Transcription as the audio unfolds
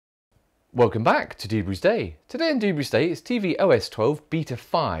Welcome back to Doobrey's Day. Today on Doobrey's Day is tvOS 12 Beta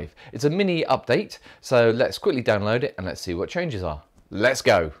 5. It's a mini update, so let's quickly download it and let's see what changes are. Let's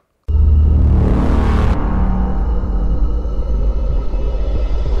go!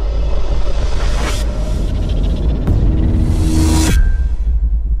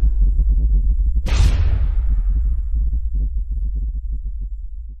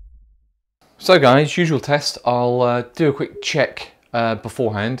 So guys, usual test, I'll do a quick check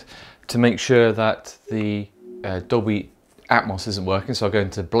beforehand to make sure that the Dolby Atmos isn't working. So I'll go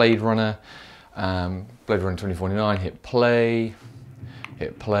into Blade Runner 2049, hit play.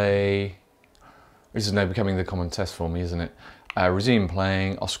 This is now becoming the common test for me, isn't it? Resume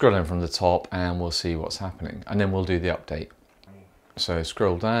playing, I'll scroll down from the top and we'll see what's happening. And then we'll do the update. So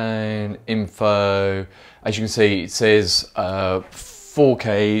scroll down, info, as you can see it says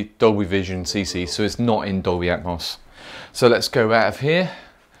 4K Dolby Vision CC, so it's not in Dolby Atmos. So let's go out of here,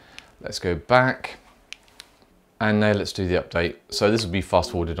 let's go back, and now let's do the update. So this will be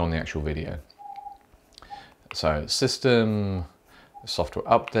fast forwarded on the actual video. So system, software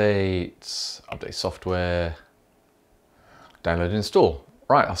updates, update software, download and install.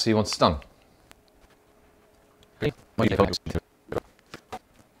 Right, I'll see you once it's done.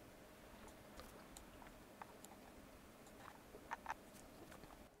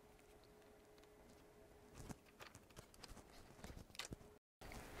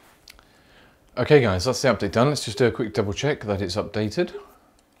 Okay guys, that's the update done. Let's just do a quick double check that it's updated.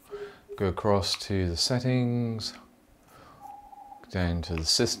 Go across to the settings, down to the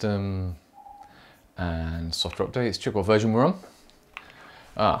system and software updates. Check what version we're on.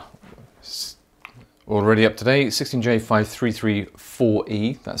 Already up to date,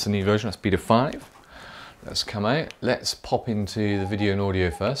 16J5334E. That's the new version, that's beta 5. Let's come out. Let's pop into the video and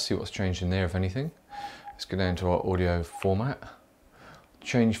audio first, see what's changed in there, if anything. Let's go down to our audio format.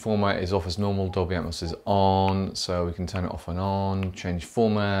 Change format is off as normal, Dolby Atmos is on, so we can turn it off and on. Change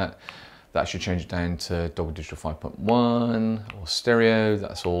format, that should change it down to Dolby Digital 5.1 or stereo,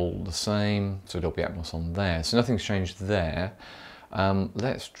 that's all the same. So Dolby Atmos on there, so nothing's changed there.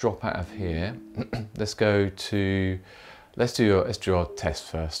 Let's drop out of here. Let's do our test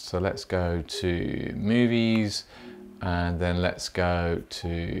first. So let's go to movies, and then let's go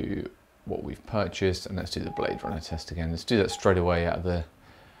to what we've purchased, and let's do the Blade Runner test again. Let's do that straight away out of the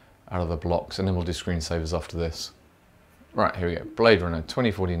blocks, and then we'll do screensavers after this. Right, here we go. Blade Runner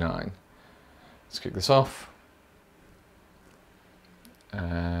 2049. Let's kick this off.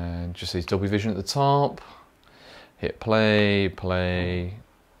 And just says Dolby Vision at the top. Hit play.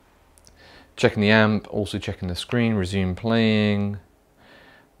 Checking the amp, also checking the screen, resume playing.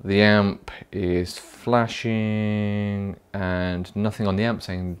 The amp is flashing and nothing on the amp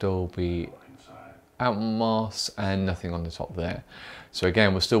saying Dolby Atmos, and nothing on the top there. So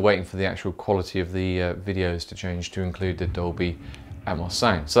again, we're still waiting for the actual quality of the videos to change to include the Dolby Atmos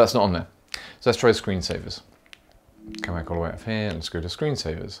sound. So that's not on there. So let's try screensavers. Come back all the way up here, let's go to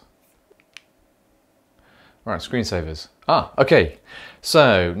screensavers. Right, screensavers. Okay.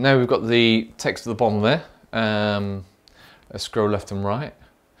 So now we've got the text at the bottom there. Let's scroll left and right.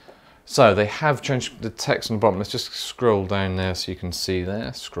 So they have changed the text on the bottom. Let's just scroll down there so you can see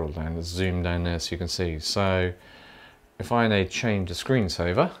there. Scroll down, let's zoom down there so you can see. So if I now change the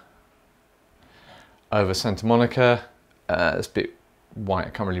screensaver over Santa Monica, it's a bit white,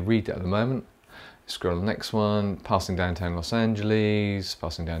 I can't really read that at the moment. Scroll to the next one, passing downtown Los Angeles,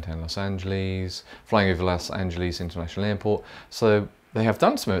 flying over Los Angeles International Airport. So they have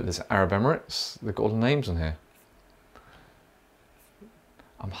done some of this Arab Emirates, they've got all the names on here.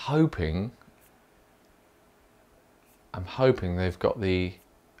 I'm hoping they've got the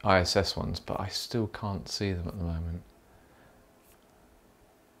ISS ones, but I still can't see them at the moment.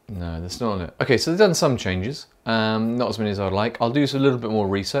 No, that's not on it. Okay, so they've done some changes, not as many as I'd like. I'll do a little bit more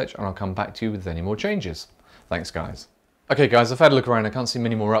research and I'll come back to you with any more changes. Thanks guys. Okay guys, I've had a look around. I can't see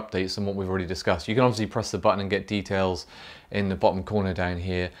many more updates than what we've already discussed. You can obviously press the button and get details in the bottom corner down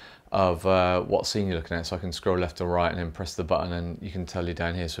here of what scene you're looking at. So I can scroll left or right and then press the button and you can tell you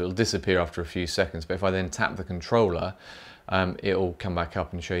down here. So it'll disappear after a few seconds. But if I then tap the controller, it'll come back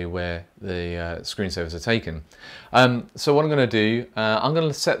up and show you where the screensavers are taken. So what I'm going to do, I'm going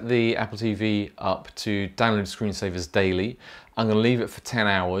to set the Apple TV up to download screensavers daily. I'm going to leave it for 10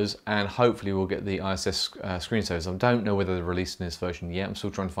 hours and hopefully we'll get the ISS screensavers. I don't know whether they're released in this version yet. I'm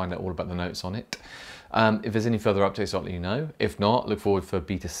still trying to find out all about the notes on it. If there's any further updates, I'll let you know. If not, look forward for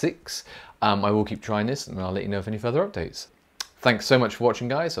beta 6. I will keep trying this and I'll let you know of any further updates. Thanks so much for watching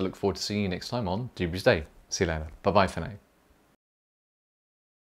guys. I look forward to seeing you next time on Doobrey's Day. See you later. Bye bye for now.